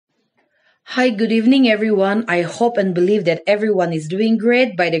Hi, good evening, everyone. I hope and believe that everyone is doing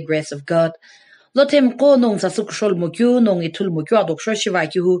great by the grace of God. Lotem ko nong sasukushol mukyu nong itul mukyu adoksho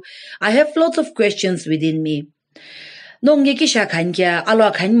shivakihu. I have lots of questions within me. Nong yekisha kanya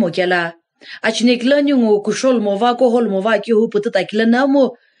alo kan mokela. Achinek lanyungu kushol mova ko hol mova kihu pututakila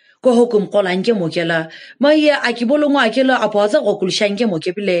namo. Ko hokum kolanke mokela. Maya akibolongo akela apaza ko kulshanke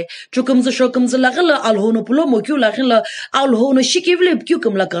mokepile. Chukumzu shokumzu lagala alhou no pulo mokyu lagala alhou no shikivle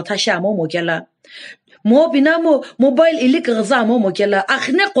pkyukum lagata shamo mokela. Mo binamo mobile ilik gzamo mokela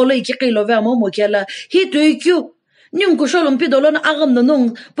akhne qolo ikilo ve mo mokela hi toykyu nim kusholum pidolon agam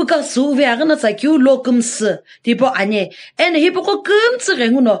nong buka su ve agna sakyu lokums tipo ane en hipoko kumts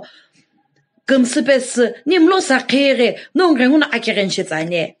renguno kums pes nim lo sakere nong renguno akiren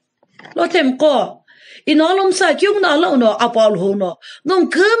shitsane lotem ko inolom sakyu na no apal hono nong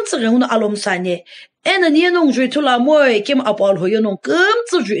kumts renguno alom sane en nie nong jutula moi kem apal ho yo nong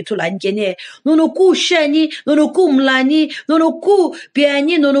kumts jutula ngene no ku shani no ku mlani no ku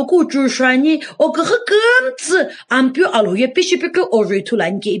piani no ku jushani o kumts ampu alho ye pishipike o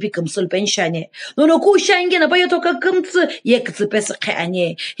jutula nge ibikum sulpen shani no ku shange na bayo to kumts yekts pes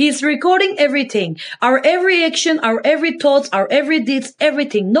khane. He's recording everything, our every action, our every thoughts, our every deeds,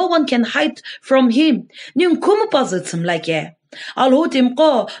 everything. No one can hide from him. Nim kum pozitsum like ye Alhou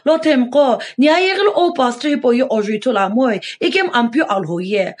timko, lotemko, ni ayerl o pastor hipo yo ojitula moy, ikem ampu alhou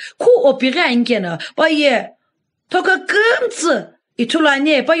ye, ku opire engena, ba ye, toka kumts,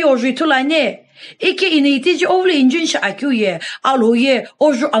 itulane, ba yo ojitulane, ike initiji ovle injun sha akyu ye, alhou ye,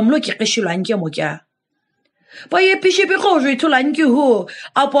 ojo amlo ki qishulange moka. Ba ye pishipi ojitulange hu,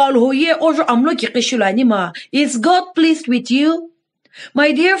 apo alhou ye, ojo amlo ki qishulani ma, is God pleased with you?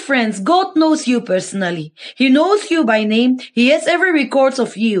 My dear friends, God knows you personally. He knows you by name. He has every record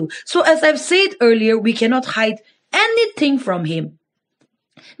of you. So as I've said earlier, we cannot hide anything from him.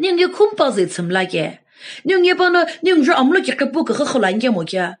 Ning ye kumpazitsum like ye. Ning ye bana ning jo amlo ki kapu ka kholange mo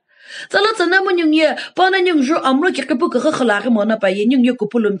kya. Zala tsana mo ning ye bana ning jo amlo ki kapu ka kholage mo na pa ye ning ye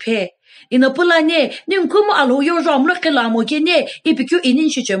kupulum phe. Ina pulane ning kum alhou yo ramlo khela mo ke ne ipikyu inin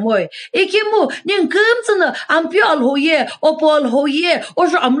shiche moy ikemu ning kumtsna ampi alhou ye opol hoye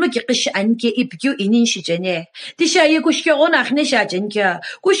ojo amlo ki qish anke ipikyu inin shiche ne tisha ye kushke on akhne sha jenka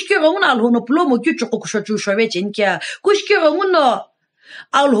kushke on alhou no plo mo kyu chuku kushu shwe jenka kushke on no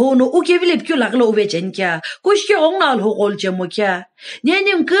alhou no ukevile pikyu laglo uve jenka kushke on alhou gol jemokya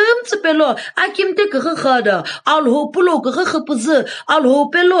nenim kumts pelo akimte khada alhou plo khapuz alhou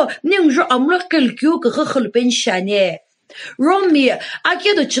pelo ning jo amlo kelkyu khulpen shane Romi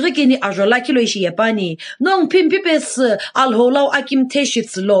akedo chigeni ajola kilo ishi yepani non pimpipes alhou law akim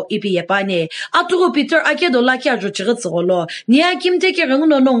teshits lo ipi yepani aturo peter akedo laki ajo chigits golo ni akim teke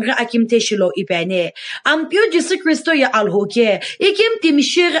renguno non re akim teshilo ipane ampio jesu christo ya alhou ke ikim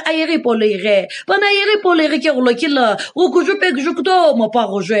timshir ayeri polere bana ayeri polere ke golo kila ukuju pek jukto mo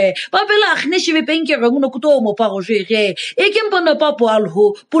paroje babela khne shive penke renguno kuto mo paroje re ikim bana papo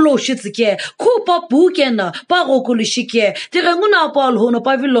alhou pulo shitske ku papu kena parokulishike Tiranguna Paul Hono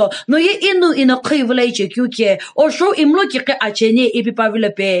Pavilo, no ye inu in a privilege kuke, or show him look at Chene epi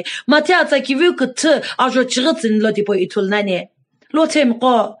pavilepe, Matata kivu kut, ajo chirits in Lotipo itulnane. Lotem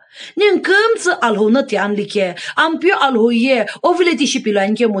ko. Nin kums alhou nati anlike, ampio alhou ye, ovileti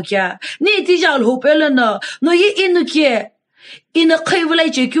shipilanke mokia, ni tija alhou pelena, no ye inu ke. In a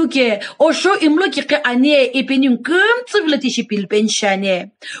privilege kuke, or show him look at ane epinim kum civility shipil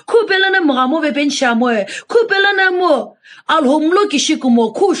penshane. Kupelana mramove penshamoe, kupelana mo, alhom loki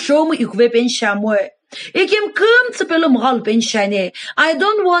shikumo, ku show me ikwe penshamoe. Ikim kum cipelum hal penshane. I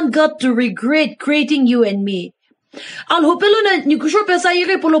don't want God to regret creating you and me. Alhou pelona ni kusho pesa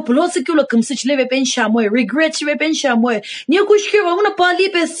ire polo sikula kumsich leve penshamoe, regret shive penshamoe, ni kushkira una pali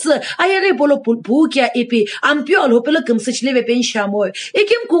pes ayere polo pukia epi, ampio alhou pelo kumsich leve penshamoe,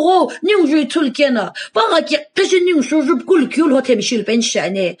 ikim kuro ni unju tulkena, para ki kishin ni unju kulkul hotem shil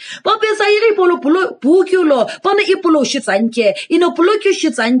penshane, pa pesa ire polo pukulo, pana ipolo shitsanke, ino polo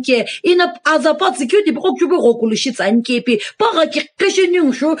shitsanke, ina azapat security prokube rokulu shitsanke pi, para ki kishin ni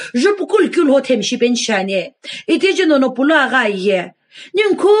unju, je kulkul hotem shipenshane. Itijino no pula gaye.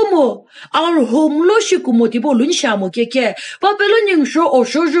 Ning komo alhou mlo shikumo tipo lunshamo keke. Papelo ning sho o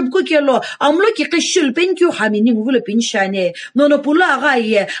sho jubku kelo amlo ki qishul penkyu hami ning vule penshane. No pula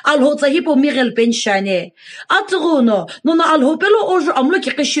gaye alhou tahipo mirel penshane. Atrono no alhou pelo ojo amlo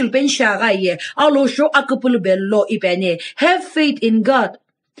ki qishul pensha gaye. Alhou sho akupul bello ipene. Have faith in God.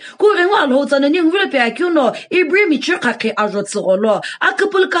 Kurengo alhou tana ning vule pe akuno ibrimi chukake ajotsolo.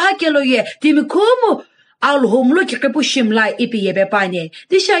 Akupul kahakelo ye. Timi komo Alhou mlo ki kepushim lai ipi yebe panye.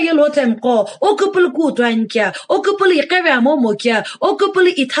 Disha yelo temko, o kupul kutwan kya, o kupul ikeve amomo kya, o kupul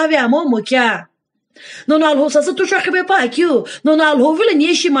itave amomo kya. Non alhou sasa tu shakebe pa kyu, non alhou vile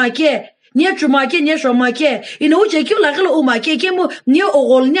nieshi make, nie chumake, nie shomake, ino uche kyu lakilo umake, kemu nie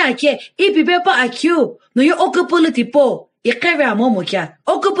ogol nyake, ipi bepa akyu, no yo o kupul tipo, ikeve amomo kya,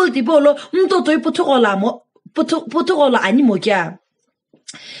 o kupul tipo lo, mtoto putugola animo kya.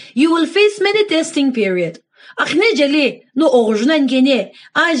 You will face many testing period. Akhne jeli no orjunan gene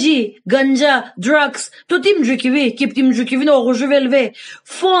aji ganja drugs to tim jukivi kip tim jukivi no orjuvelve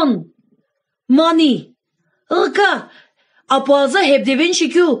phone money rka apaza hebde ven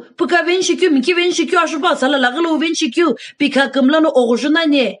shikyu puka ven shikyu miki ven shikyu ashupa sala laglo ven shikyu pika kamla no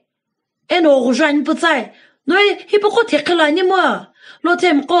orjunanye en orjuan putsai no hipoko teklani mo lo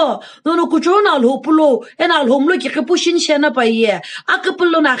temko no kuchon alhou pulo en alhou mlo ki kepushin shena paye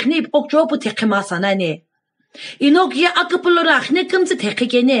akaplo nakhni pokcho pu tekmasana ne inok ya akaplo nakhni kumse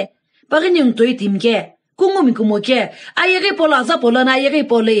tekene bagin toy timge kungomi kumoke ayere pola za pola na ayere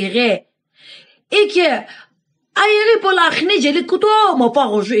pole ire ike ayere pola khni jeli kuto mo pa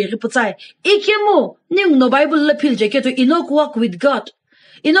roju ire putsai ike mo ning no bible la pilje ke to inok walk with God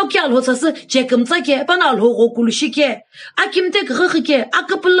inok ya alhou sas chekum tsake ban alhou gokulushike akimte khkhike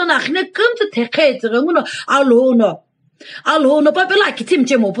akaplo nakhni kumse tekhet nguno alhou no papela kitim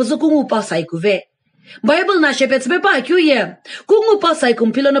chemo puzu kungu pa saikuve Bible na shepets be pa kyuye kungu pa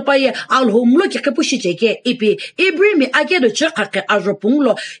saikum pilo na paye alhou mlo ki kepushi cheke ipi ibrimi age de chakake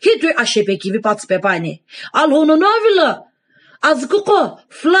ajopunglo hitwe ashepe ki vi pats pe pane alhou no novila azkuko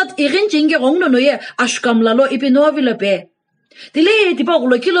flood irin jinge rongno no ye ashkamlalo ipi novila pe Dile di pa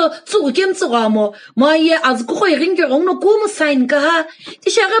ulo kilo tsugu kem tsugamo ma ye azkuko irin ge rongno kum sign ka ha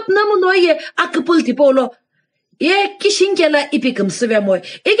di sharap namu no ye akpul di polo ye kishinkela ipikum svemo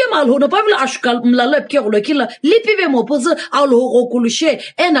ege malho no pavla ashkal mlalep ke ulo kilo lipive mo poz alho okulushe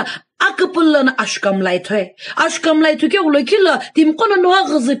ena akpullan ashkam laitwe ke ulo kilo tim kono no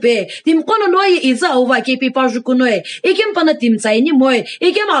agzipe tim kono no ye iza ova ke pipa jukunoe ege pana tim tsaini moe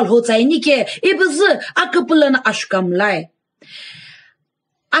ege malho tsaini ke ibz akpullan ashkam lai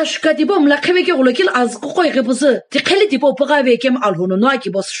Ashka tipo mlakhe ke ulo kilo az ko ge poz ti khali tipo pagave kem alho no ki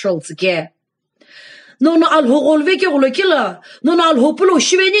bos sholts ke Non alhou golve ke ulo kilo non alhou pulo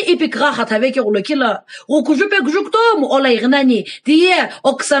shiveni ipikra khatave ke ulo kilo o kujupe kujuktom ola ignani die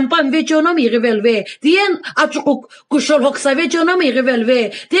oksampam vechonom irevelve dien achuk kushol hoksave chonom irevelve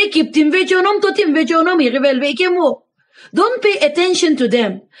de kiptim vechonom totim vechonom irevelve kemo Don't pay attention to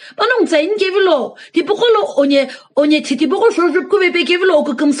them. Panong tsain kevilo. Ti pokolo onye titi poko shojup ku vepe kevilo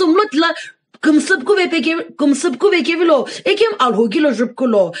ko kumsumlot la kumsub ku ve kevilo. Ekem alhou gilo jup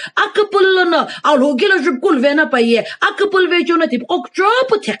kulo. Akapul na alhou gilo jup kul vena paye. Akapul vechona ti pok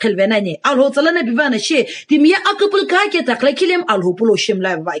drop tekel vena ni. Alhou salana bivana she. Ti miya akapul ka ke takla kilem alhou pulo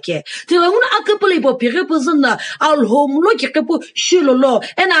shimla vake. Ti un akapul ipo pire puzna alhou mlo ke kepu shilolo.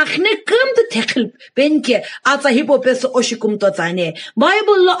 En akhne kum te tekel benke ata hipo pes oshikum to tsane.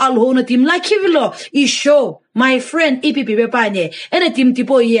 Bible lo alhou na tim la kivilo isho. My friend ipipi bepane ene tim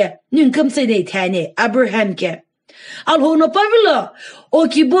tipo ye nin kam se ne tane Abraham ke alhou no pavilo o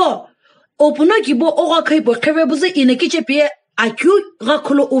kibo opuno kibo o ga kaibo khebebuze ine kichepe akyu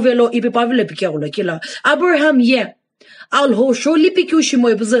gakholo uvelo ipi pavilo pikelo kila Abraham ye alhou sholi pikyu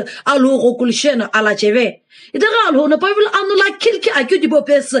shimoybuze alhou gokulshena ala cheve idara alhou no pavilo anula kilki akyu dibo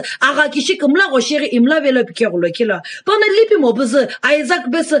pes aga kishi kumla go shiri imla velo pikelo kila bana lipi mobuze Isaac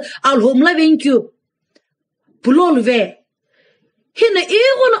bes alhou mla venkyu Pulolve hina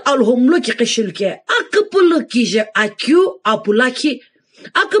egon alhomlo ki qishilke akpul kije akyu apulaki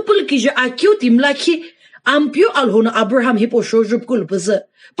akpul kije akyu timlaki ampio alhona Abraham hipo shojup kulbuz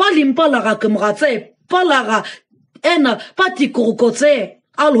palim palaga kumgatse palaga ena pati kurkotse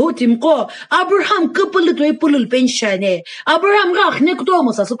alho timko Abraham kpul toy pulul penshane Abraham ga khnikto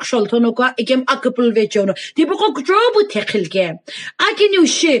mosas ksholtono ka ekem akpul vechono tipoko kjobu tekhilke akini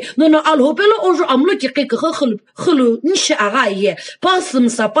ushe no alho pelo ojo amlo ki qik khulu nish agaye pasm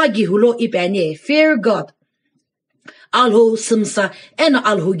sapagi hulo ibane fear God alho simsa ena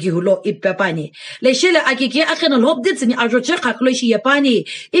alho gihulo ipapani leshele akike akhena lobditsni ajoche khaklo shi yapani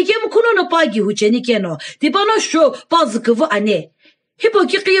ekem kuno no pagi hucheni keno tipano sho pazkvu ane Hipo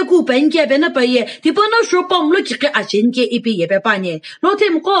kiki ku penke bena paye tipana shopam lo kiki achenke ipi yebe panye no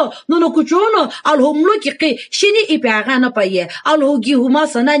temko no kuchono alhom lo kiki shini ipi agana paye alho gihuma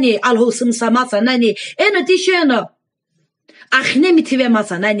sanani alho simsama sanani ena tishena akhne mitive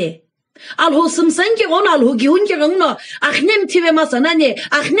masanani alho simsanke on alho gihunke ngno akhne mitive masanani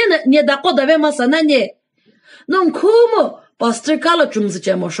akhne ne daqo dave masanani non kumo pastor kala chumzi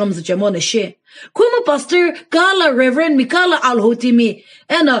chemo shomzi chemo ne she kuma pastor kala reverend mikala Alhou timi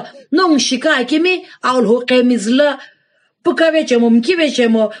ena nong shika kimi Alhou qemizla pukave chemo mkive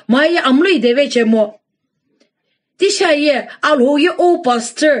chemo maya amlo ideve chemo tishaye Alhou ye o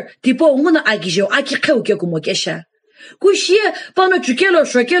pastor tipo nguna agijo akikeuke kumokesha kushie pana chukelo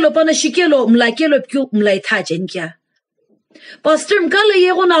shokelo pana shikelo mlakelo pku mlaitajenkia pastor mkala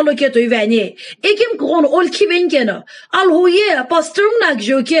ye gona lo keto ivani ekim kron ol kivenkena Alhou ye pastor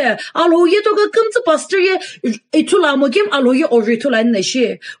ngagjo ke Alhou ye to kamtı pastor ye etula mokim Alhou ye oritula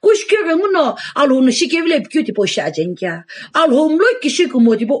neshi kushkere nguno Alhou no shikevle pku tipo shajenkia Alhou mlo kishi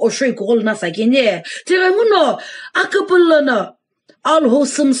kumo tipo oshoi kol nasakene tiranguno akapulana Alhou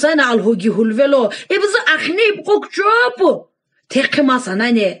sımsana Alhou gihulvelo ebza akhne bokjopo tekma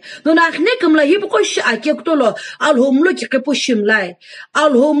sanane non akhne kamla hibkosh akektolo Alhou mlo kiqepo shimlay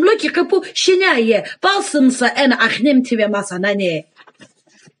Alhou mlo kiqepo shinaye balsımsa en akhnem tive masanane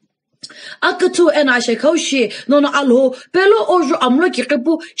akatu en ashekaushi non Alhou pelo ojo amlo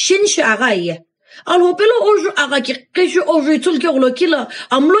kiqepo shinshi agaye Alhou pelo ojo aga kiqeshu ojo tulkelo kila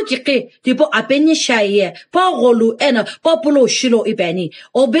amlo kiqe tipo apeni shaye parolu en populo shilo ibani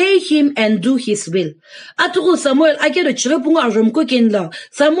obey him and do his will aturu Samuel agero chrepunga ajomko kinla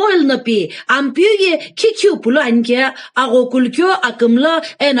Samuel napi ampiye kikyu pulo anke agokulkyo akamla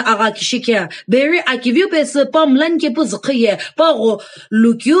en aga kishike beri akivyo pes pamlan ke puzqiye paro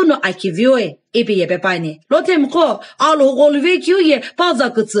lukyo no akivyo Epi ye pepane. Lotem ko Alhou golvekyu ye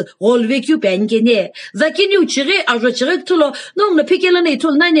pazakıtsı golvekyu bengene. Zakini uçırı ajocırık tulo nonla pikelane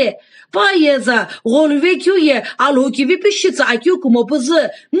tul nane. Payeza golvekyu ye Alhou kivi pişitsa akyu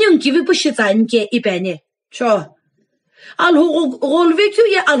kumopızı nin kivi pişitsa anke ipene. Ço. Alhou golvekyu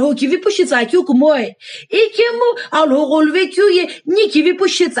ye Alhou kivi pişitsa akyu kumoy. İkemu Alhou golvekyu ye ni kivi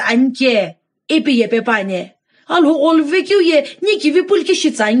pişitsa anke. Epi ye pepane. Alhou golvekyu ye ni kivi pulki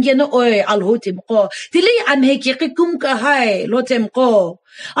shitsangene oy Alhou timko tili amheki kum hay lotemko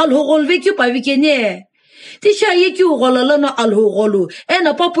Alhou golvekyu pavikene tishaye kyu golalana Alhou golu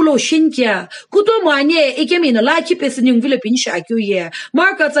ena populo shinkia kuto manye ikemina laki pesinin vile pinsha ye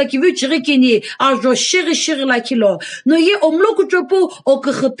marka takivu chirikini ajo shiri la kilo no ye omlo kutopu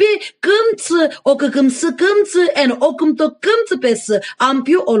okkhpi kumtsi kumtsi en okumto kumtsi pes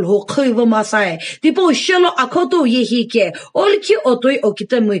ampiu Alhou khiva masai tipo shelo akoto yehike olki otoy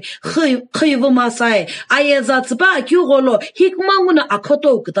okitemi khiva masai ayezatba kyu golo hikmanguna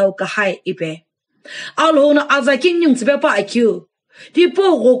akoto kutau kai ibe Alhou na azakin nyungsbe pa akyu tipo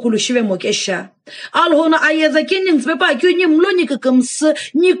gokulu shive mokesha Alhou na ayazakin nyungsbe pa akyu nimlo nikakams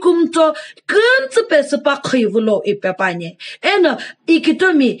nikumto kumtsi pes pa khivlo ipepane ena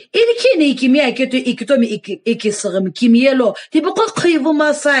ikitomi ilkini ikimi aketu ikitomi ikisırım kimiyelo tipo khivu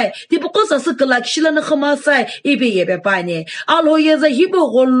masai tipo sasıkla kişilerin khamasai ibe yepepane Alhou yaza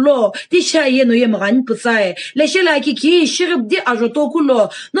hibo gollo tishaye no yemran pusai leshelaki ki shirib di ajotokulo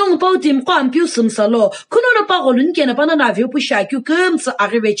non pautim qampiu sımsalo kuno pa golun kena pana navio pushakyu kumtsi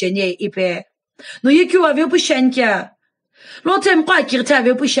arrive chene ipe no yekyu avio pushankia Lotem kwa kirte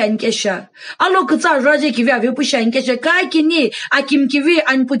avio pushankesha alo kutsa roje kivi avio pushankesha kai kini akim kivi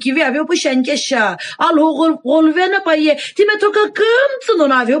anpu kivi avio pushankesha Alhou golvena paye timetoka kumtsi no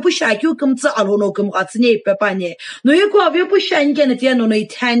avio pushakyu kumtsi Alhou no kumgatsine pepane no yeku avio pushankene tiano no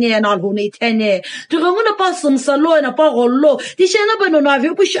itane an Alhou no itane turanguna pasum salo na pa gollo tishena bano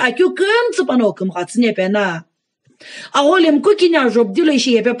avio pushakyu kumtsi pano kumgatsine pena Aholim kukinya job dilo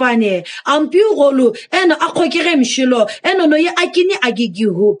ishi yepepane ampiu golu ena akhokirem shilo ena no ye akini agigi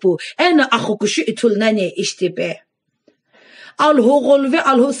hupu ena akhokushu itulnane ishtipe Alhou golve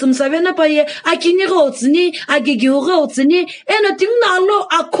Alhou sımsavena paye akini rotsni agigi rotsni ena tingnalo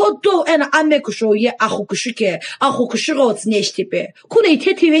akoto ena amekusho ye akhokushu rotsni ishtipe kune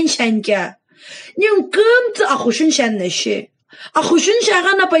tetiven shanka nin kumt akhushun shanneshi Akhushun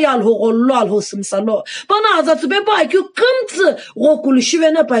shagana pa Alhou gollo Alhou sımsalo bana azatbe pa ki kumtsi gokulu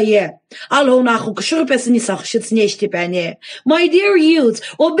shivena paye Alhou na akhushur pesini sakhshitsne ishtipane My dear youth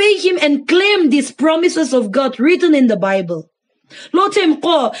obey him and claim these promises of God written in the Bible Lotem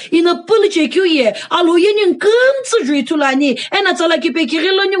ko ina pulche kyuye Alhou yenin kumtsi jitulani ena tsala ki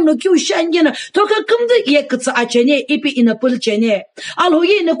pekirilo nyung no kyu shangena toka kumde yekitsa achene ipi ina pulchene Alhou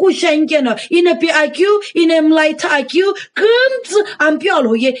yene ku shangena ina pi akyu ina mlaita akyu kumtsi ampi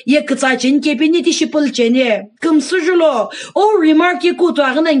Alhou yekitsa achene kepini tishi pulchene kumsujulo o remark yekutu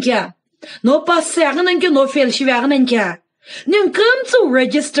agnan kya no passe agnan ke no fel shive agnan kya 님 금주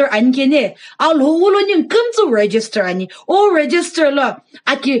register 안게네 알호로 님 금주 register 아니 오 register라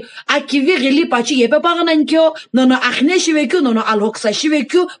아키 virili pachi 예배 바가난겨 너는 아kh네 시베큐 너는 알혹사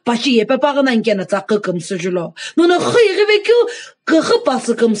시베큐 pachi 예배 바가난게나 자크 금수줄로 너는 흐이베큐 그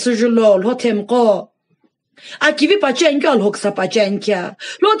파스 금수줄로 로템고 Akivi pachen gal hoksa pachen kia.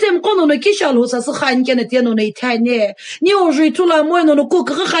 Lotem kono no kisha hosa su khan kene tieno no itane. Ni ojui tula mo no ko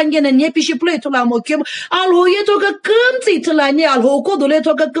khan kene ne pishi play tula mo kem. Alhou ye to ka kumti tula ni alhou ko dole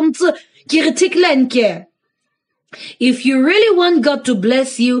to ka kumti kirtik lenke. If you really want God to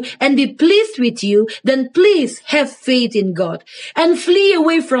bless you and be pleased with you, then please have faith in God and flee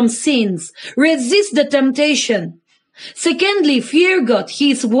away from sins. Resist the temptation. Secondly, fear God.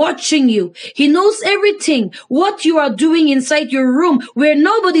 He is watching you. He knows everything, what you are doing inside your room where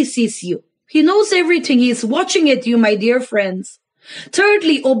nobody sees you. He knows everything. He is watching at you, my dear friends.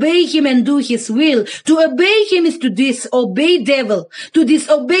 Thirdly, obey him and do his will. To obey him is to disobey devil, to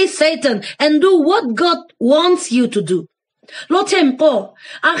disobey Satan, and do what God wants you to do. Lotem ko,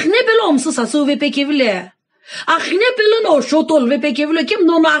 akhne belom su sasu vepekevile. Akhne belon o shotol vepekevile kim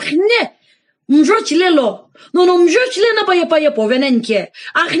no akhne. Mjochlelo no mjochle na paya povenenke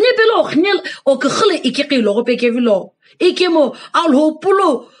akhne pelo khnel o khle ikikilo pekevilo ikemo alhou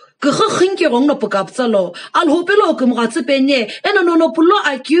pulo khinke rong no pakapsalo alhou pelo kumgatse penye eno no pulo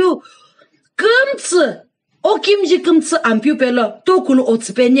akyu kumtse o kimji kumtse ampiu pelo to kulo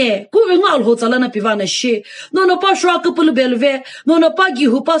otspenye ku venga alhou tsala na pivana she no pa shwa kupul belve no pa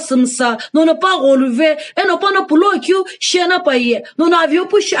gihu pa simsa no pa relever eno pa no pulo akyu shena paye no avio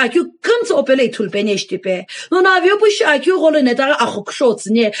push akyu kumtse opele tulpenye shtipe no avio push akyu role netara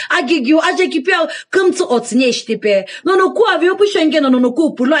akhokshotne agigyu ajekipia kumtse otsne shtipe no ku avio push ngena no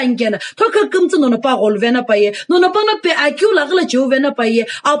ku pulo ngena to ka kumtse no pa relever na paye no pa no pe akyu la gla juve na paye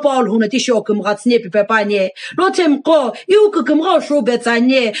apal hunati shokum gatsne pipe panye Lotem ko yu kumra sho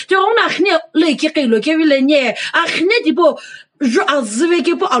betanye te on akhne le kikilo kevilenye akhne dibo je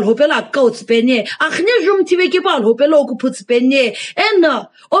azveke po alhopela kaut penye akhne jumtiveke po alhopela ku put penye en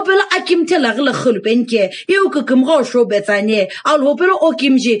opela akimte la gla khul penke yu kumra sho betanye alhopela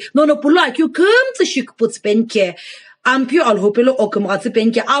okimji no pula ku kumtse shik put penke Ampiu alhopelo okumratse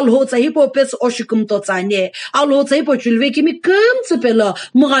penke alho tsahipo pes oshikum totsanye alho tsahipo chulveke mi kumtse pela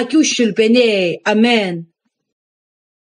muraku shilpene amen